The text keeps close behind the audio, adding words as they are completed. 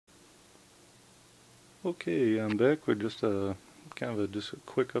Okay, I'm back with just a just a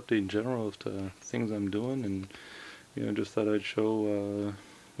quick update in general of the things I'm doing, and just thought I'd show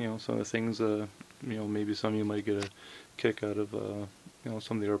some of the things maybe some of you might get a kick out of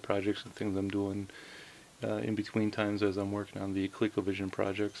some of the other projects and things I'm doing in between times as I'm working on the ColecoVision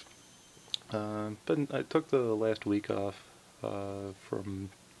projects. But I took the last week off from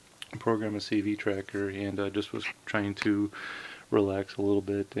program a CV tracker, and I just was trying to relax a little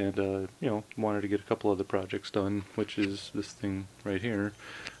bit, and wanted to get a couple other projects done, which is this thing right here,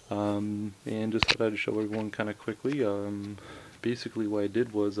 and just thought I'd show everyone kind of quickly. Basically what I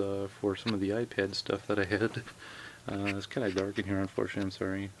did was for some of the iPad stuff that I had, it's kind of dark in here unfortunately, I'm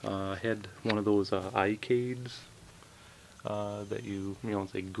sorry. I had one of those iCades that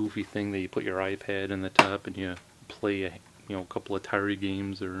it's a goofy thing that you put your iPad in the top and you play a couple of atari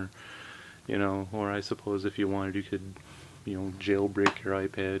games, or or I suppose if you wanted you could jailbreak your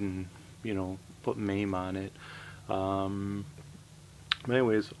iPad and put MAME on it. But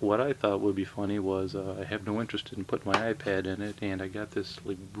anyways, what I thought would be funny was I have no interest in putting my iPad in it, and I got this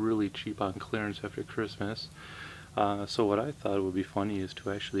like really cheap on clearance after Christmas. So what I thought would be funny is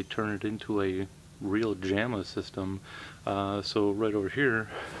to actually turn it into a real Jamma system. So right over here,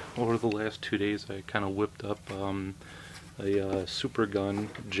 over the last 2 days, I kind of whipped up a supergun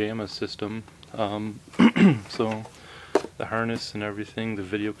Jamma system. So the harness and everything, the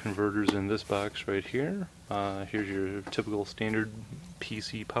video converters in this box right here. Here's your typical standard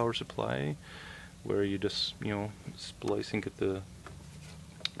PC power supply, where you just splice and get the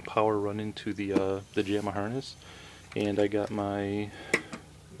power run into the Jamma harness. And I got my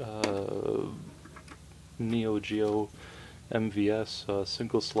Neo Geo MVS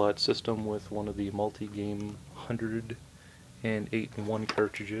single slot system with one of the multi-game 108-in-1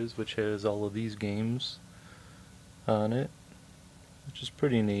 cartridges, which has all of these games on it, which is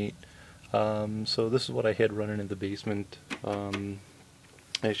pretty neat. So this is what I had running in the basement,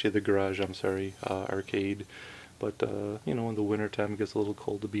 actually the garage, I'm sorry, arcade. But in the winter time it gets a little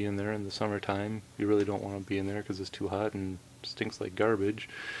cold to be in there. In the summertime you really don't want to be in there because it's too hot and stinks like garbage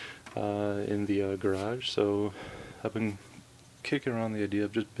in the garage. So I've been kicking around the idea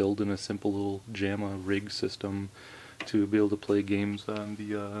of just building a simple little Jamma rig system to be able to play games on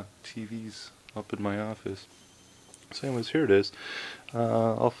the TVs up in my office. So anyways, here it is.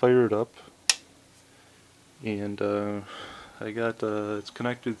 I'll fire it up, and I got it's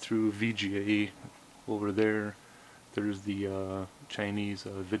connected through VGA over there. There's the Chinese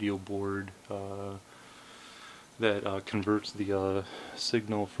video board that converts the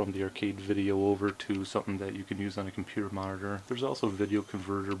signal from the arcade video over to something that you can use on a computer monitor. There's also video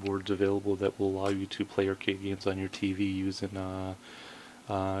converter boards available that will allow you to play arcade games on your TV using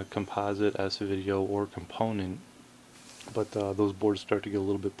composite, S-video, or component. But those boards start to get a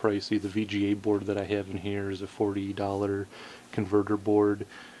little bit pricey. The VGA board that I have in here is a $40 converter board.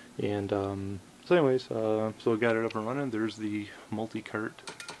 And so anyways, so I got it up and running. There's the multi-cart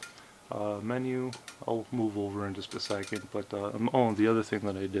menu. I'll move over in just a second. But oh, the other thing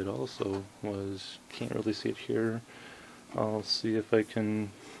that I did also was, can't really see it here. I'll see if I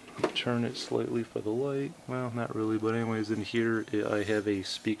can turn it slightly for the light. Well, not really, but anyways, in here I have a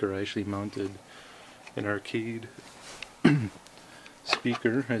speaker. I actually mounted an arcade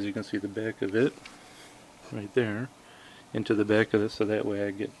speaker, as you can see the back of it right there, into the back of this, so that way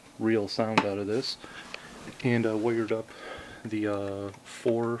I get real sound out of this. And wired up the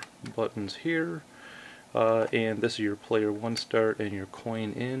 4 buttons here, and this is your player 1 start and your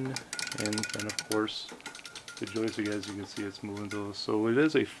coin in, and then of course the joystick, as you can see, it's moving those. So it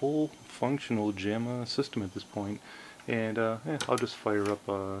is a full functional Jamma system at this point. And I'll just fire up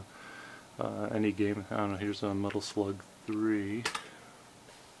any game. I don't know, here's a Metal Slug 3,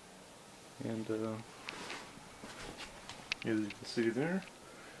 and as you can see there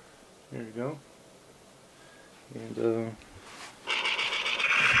you go, and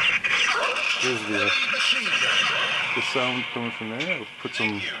here's the sound coming from there. I'll put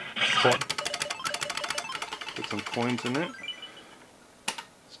some coins in it,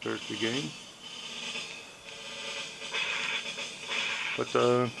 start the game. But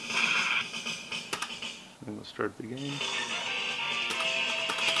and we'll start the game.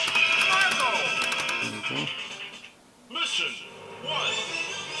 Okay. Mission 1,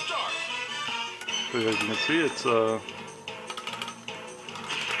 start. So as you can see, it's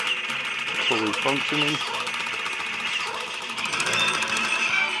fully functioning.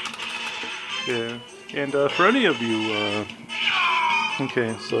 Yeah, and for any of you,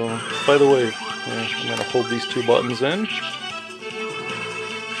 okay, so by the way, I'm gonna hold these 2 buttons in.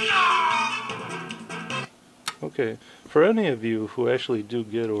 Okay, for any of you who actually do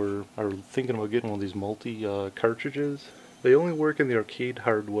get or are thinking about getting one of these multi cartridges, they only work in the arcade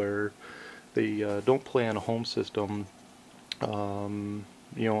hardware. They don't play on a home system. You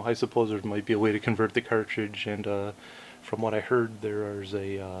know, I suppose there might be a way to convert the cartridge, and from what I heard, there's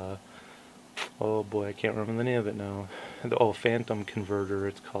a oh boy, I can't remember the name of it now. Oh, Phantom Converter,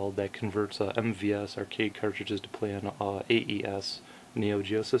 it's called, that converts MVS arcade cartridges to play on AES Neo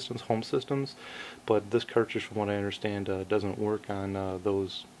Geo systems, home systems. But this cartridge, from what I understand, doesn't work on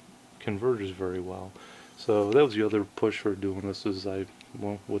those converters very well. So that was the other push for doing this, is I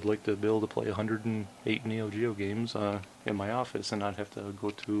would like to be able to play 108 Neo Geo games in my office and not have to go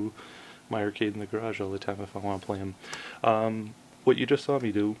to my arcade in the garage all the time if I want to play them. What you just saw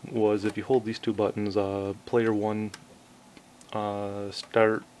me do was, if you hold these two buttons, player 1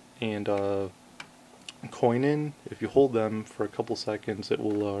 start and coin in, if you hold them for a couple seconds, it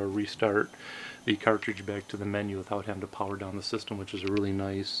will restart the cartridge back to the menu without having to power down the system, which is a really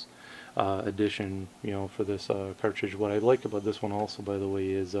nice addition, you know, for this cartridge. What I like about this one also, by the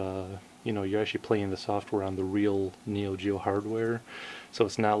way, is you know, you're actually playing the software on the real Neo Geo hardware, so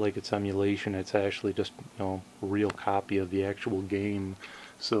it's not like it's emulation. It's actually just, you know, a real copy of the actual game,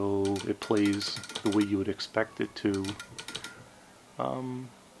 so it plays the way you would expect it to.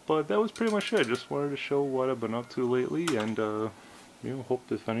 But that was pretty much it. Just wanted to show what I've been up to lately, and you know, hope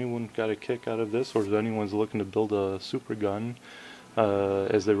if anyone got a kick out of this, or if anyone's looking to build a supergun,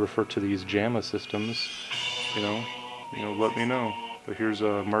 as they refer to these Jamma systems, you know, let me know. But here's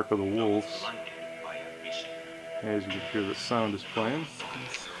a Mark of the Wolves. As you can hear, the sound is playing.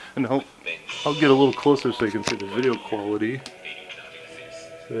 And I'll get a little closer so you can see the video quality.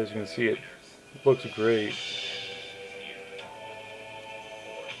 So as you can see, it looks great.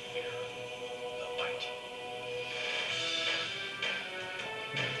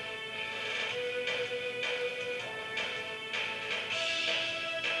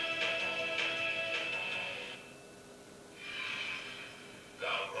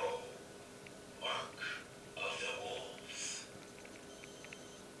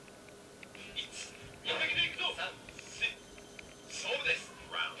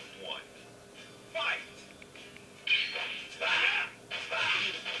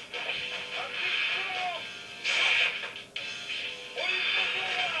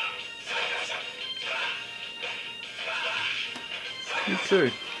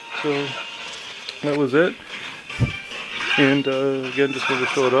 Okay, so that was it, and again, just wanted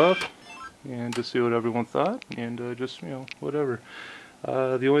to show it off and to see what everyone thought, and just, you know, whatever.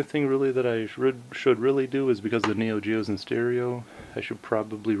 The only thing really that I should really do is, because the Neo Geo is in stereo, I should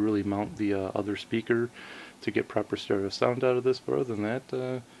probably really mount the other speaker to get proper stereo sound out of this. But other than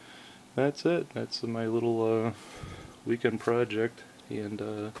that, that's it. That's my little weekend project, and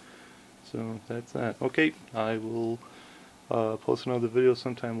so that's that. Okay, I will post another video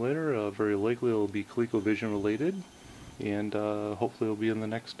sometime later. Very likely it'll be ColecoVision related, and hopefully it'll be in the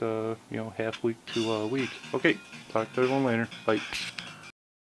next you know, half week to a week. Okay, talk to everyone later. Bye.